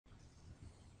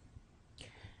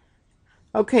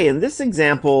Okay, in this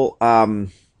example,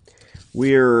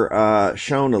 we're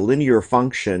shown a linear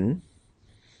function,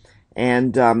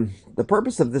 and the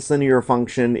purpose of this linear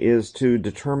function is to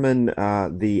determine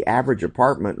the average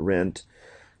apartment rent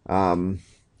in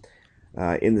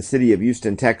the city of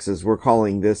Houston, Texas. We're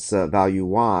calling this value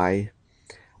y,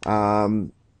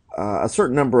 a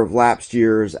certain number of lapsed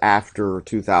years after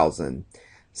 2000.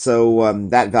 So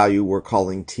that value we're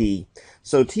calling t.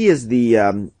 So t is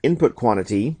the input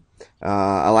quantity.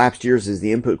 Elapsed years is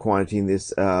the input quantity in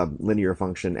this linear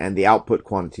function, and the output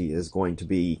quantity is going to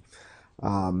be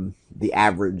the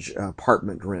average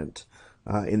apartment rent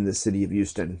in the city of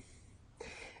Houston.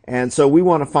 And so we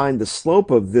want to find the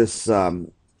slope of this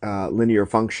linear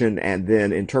function and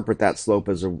then interpret that slope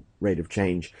as a rate of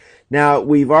change. Now,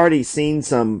 we've already seen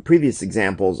some previous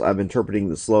examples of interpreting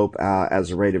the slope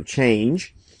as a rate of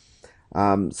change.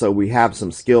 So we have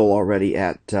some skill already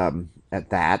at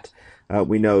that.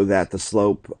 We know that the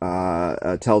slope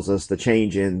tells us the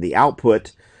change in the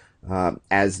output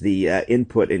as the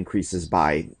input increases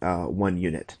by 1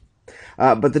 unit.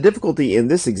 But the difficulty in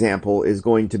this example is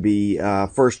going to be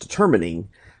first determining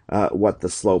what the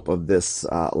slope of this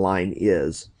line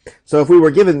is. So if we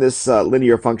were given this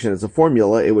linear function as a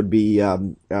formula, it would be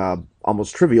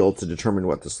almost trivial to determine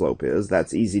what the slope is.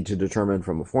 That's easy to determine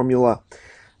from a formula.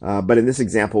 But in this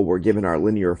example, we're given our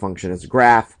linear function as a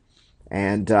graph,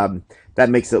 and that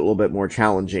makes it a little bit more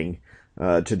challenging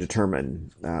to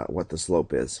determine what the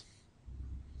slope is.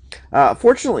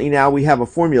 Fortunately, now we have a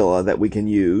formula that we can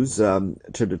use to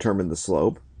determine the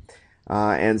slope.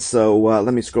 And so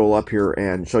let me scroll up here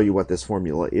and show you what this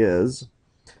formula is.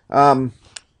 To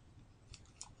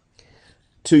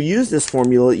use this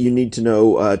formula, you need to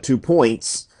know 2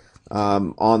 points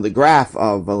on the graph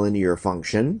of a linear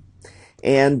function.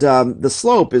 And the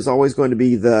slope is always going to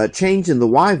be the change in the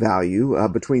y value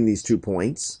between these 2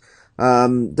 points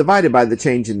divided by the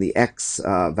change in the x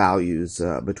values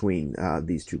between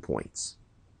these 2 points.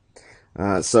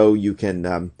 So you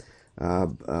can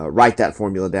write that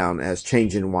formula down as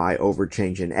change in y over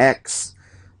change in x.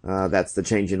 That's the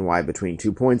change in y between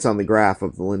 2 points on the graph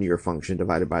of the linear function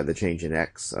divided by the change in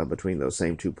x between those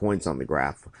same 2 points on the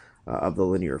graph of the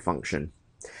linear function.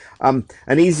 An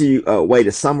easy way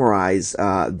to summarize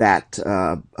that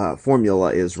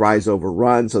formula is rise over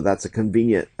run, so that's a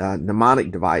convenient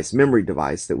mnemonic device, memory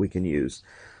device that we can use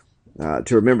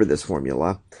to remember this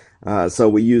formula. So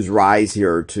we use rise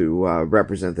here to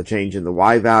represent the change in the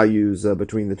y values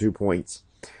between the 2 points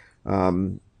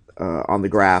on the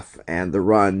graph, and the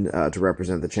run to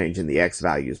represent the change in the x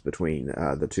values between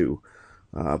the 2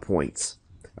 points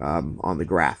on the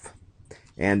graph.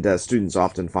 And students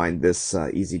often find this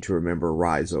easy to remember,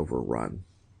 rise over run.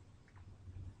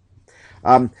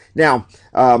 Now,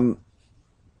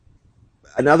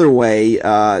 another way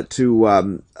or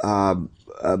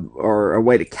a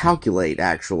way to calculate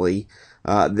actually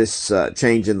this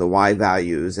change in the y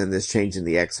values and this change in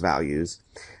the x values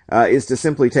is to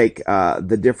simply take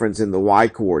the difference in the y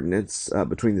coordinates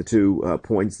between the 2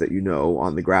 points that you know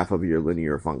on the graph of your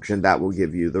linear function. That will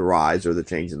give you the rise or the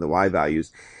change in the y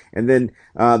values. And then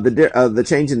the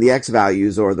change in the x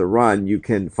values or the run, you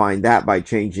can find that by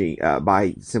changing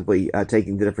by simply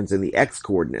taking the difference in the x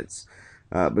coordinates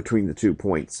between the 2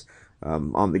 points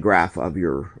on the graph of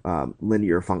your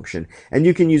linear function. And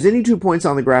you can use any 2 points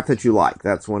on the graph that you like.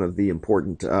 That's one of the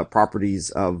important properties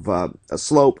of a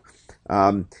slope.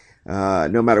 No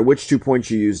matter which 2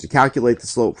 points you use to calculate the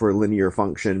slope for a linear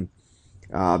function,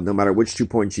 no matter which 2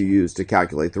 points you use to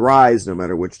calculate the rise, no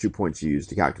matter which 2 points you use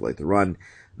to calculate the run,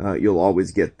 you'll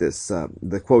always get this,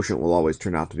 the quotient will always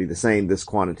turn out to be the same. This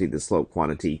quantity, the slope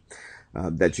quantity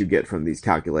that you get from these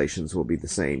calculations will be the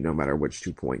same no matter which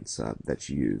 2 points that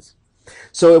you use.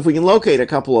 So if we can locate a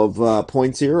couple of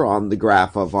points here on the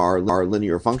graph of our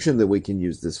linear function, then we can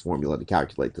use this formula to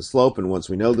calculate the slope. And once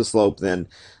we know the slope, then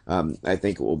I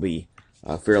think it will be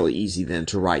fairly easy then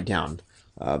to write down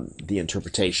the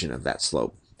interpretation of that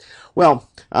slope. Well,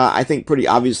 I think pretty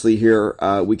obviously here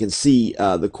we can see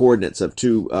the coordinates of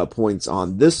 2 points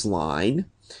on this line.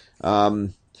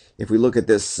 If we look at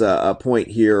this point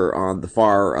here on the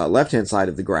far left-hand side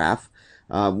of the graph,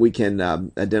 we can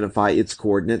identify its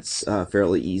coordinates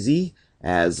fairly easy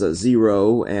as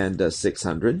 0 and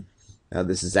 600.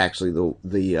 This is actually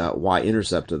the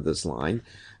y-intercept of this line.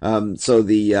 So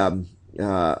the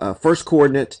first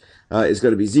coordinate is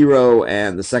going to be 0,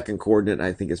 and the second coordinate,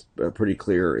 I think is pretty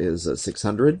clear, is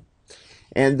 600.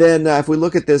 And then if we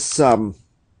look at this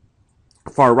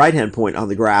far right-hand point on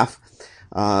the graph,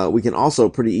 we can also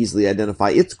pretty easily identify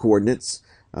its coordinates.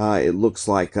 It looks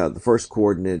like the first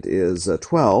coordinate is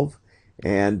 12,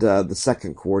 and the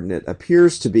second coordinate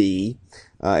appears to be,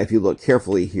 if you look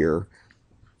carefully here,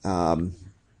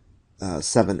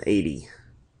 780.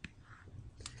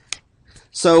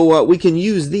 So we can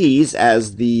use these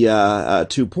as the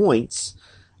 2 points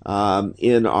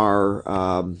in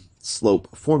our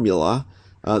slope formula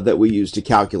that we use to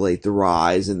calculate the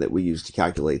rise and that we use to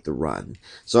calculate the run.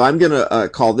 So I'm going to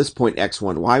call this point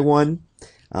x1, y1,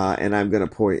 and I'm going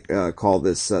to call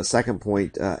this second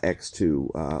point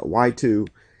x2, y2,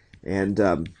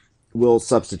 and we'll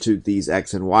substitute these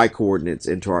x and y coordinates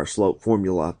into our slope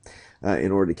formula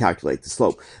in order to calculate the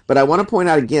slope. But I want to point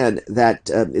out again that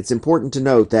it's important to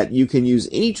note that you can use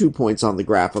any 2 points on the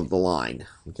graph of the line.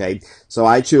 Okay, so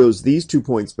I chose these 2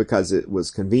 points because it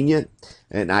was convenient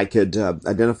and I could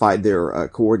identify their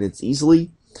coordinates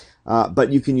easily.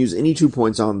 But you can use any 2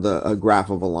 points on the graph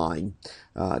of a line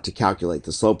to calculate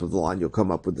the slope of the line. You'll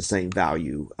come up with the same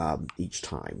value each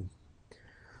time.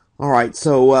 All right,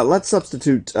 so let's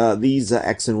substitute these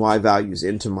x and y values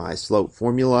into my slope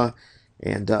formula,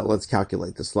 and let's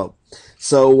calculate the slope.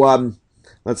 So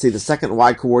let's see, the second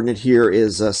y coordinate here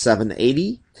is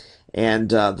 780, and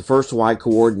the first y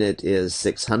coordinate is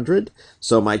 600.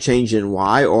 So my change in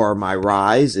y, or my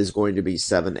rise, is going to be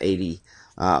 780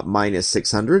 minus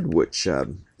 600, which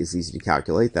is easy to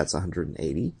calculate. That's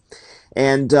 180.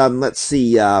 And let's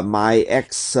see, my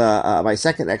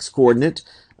second x coordinate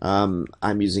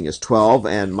I'm using as 12,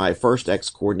 and my first x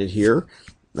coordinate here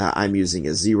I'm using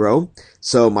as 0.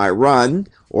 So my run,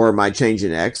 or my change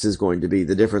in x, is going to be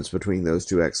the difference between those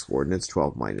two x coordinates,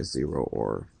 12 minus 0,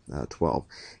 or 12.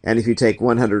 And if you take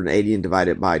 180 and divide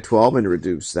it by 12 and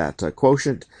reduce that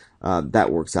quotient,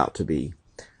 that works out to be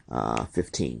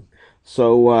 15.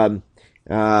 So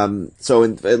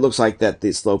it looks like that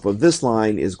the slope of this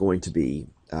line is going to be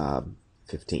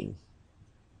 15.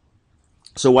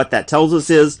 So what that tells us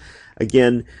is,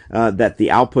 again, that the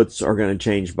outputs are going to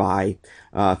change by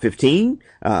 15,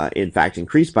 in fact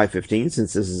increase by 15,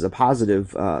 since this is a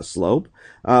positive slope,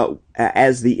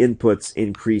 as the inputs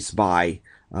increase by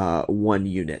 1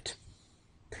 unit.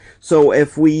 So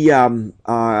if we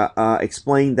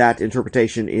explain that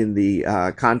interpretation in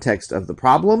the context of the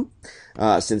problem,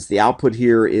 since the output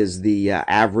here is the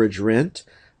average rent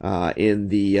in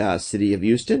the city of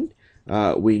Houston,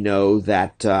 we know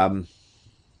that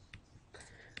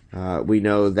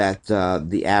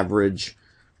the average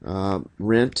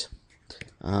rent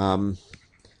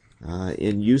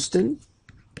in Houston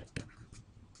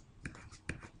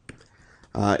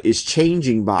is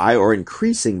changing by, or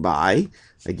increasing by,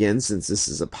 again, since this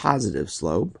is a positive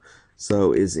slope,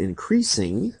 so is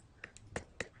increasing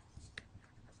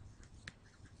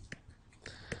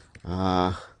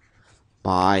by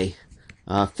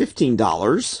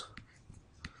 $15.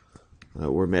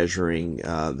 We're measuring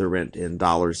the rent in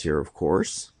dollars here, of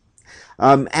course.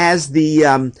 As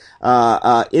the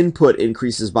input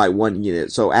increases by 1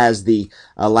 unit, so as the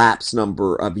elapsed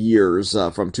number of years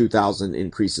from 2000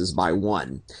 increases by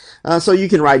 1. So you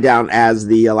can write down as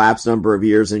the elapsed number of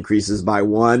years increases by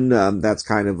 1. That's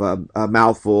kind of a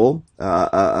mouthful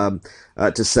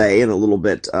to say, and a little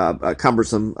bit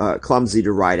cumbersome, clumsy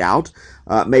to write out.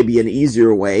 Maybe an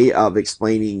easier way of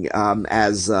explaining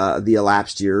as the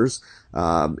elapsed years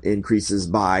increases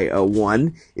by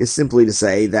 1 is simply to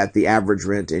say that the average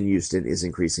rent in Houston is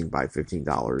increasing by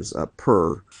 $15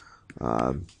 per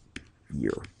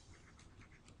year.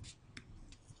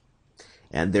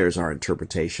 And there's our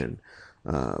interpretation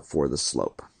for the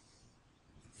slope.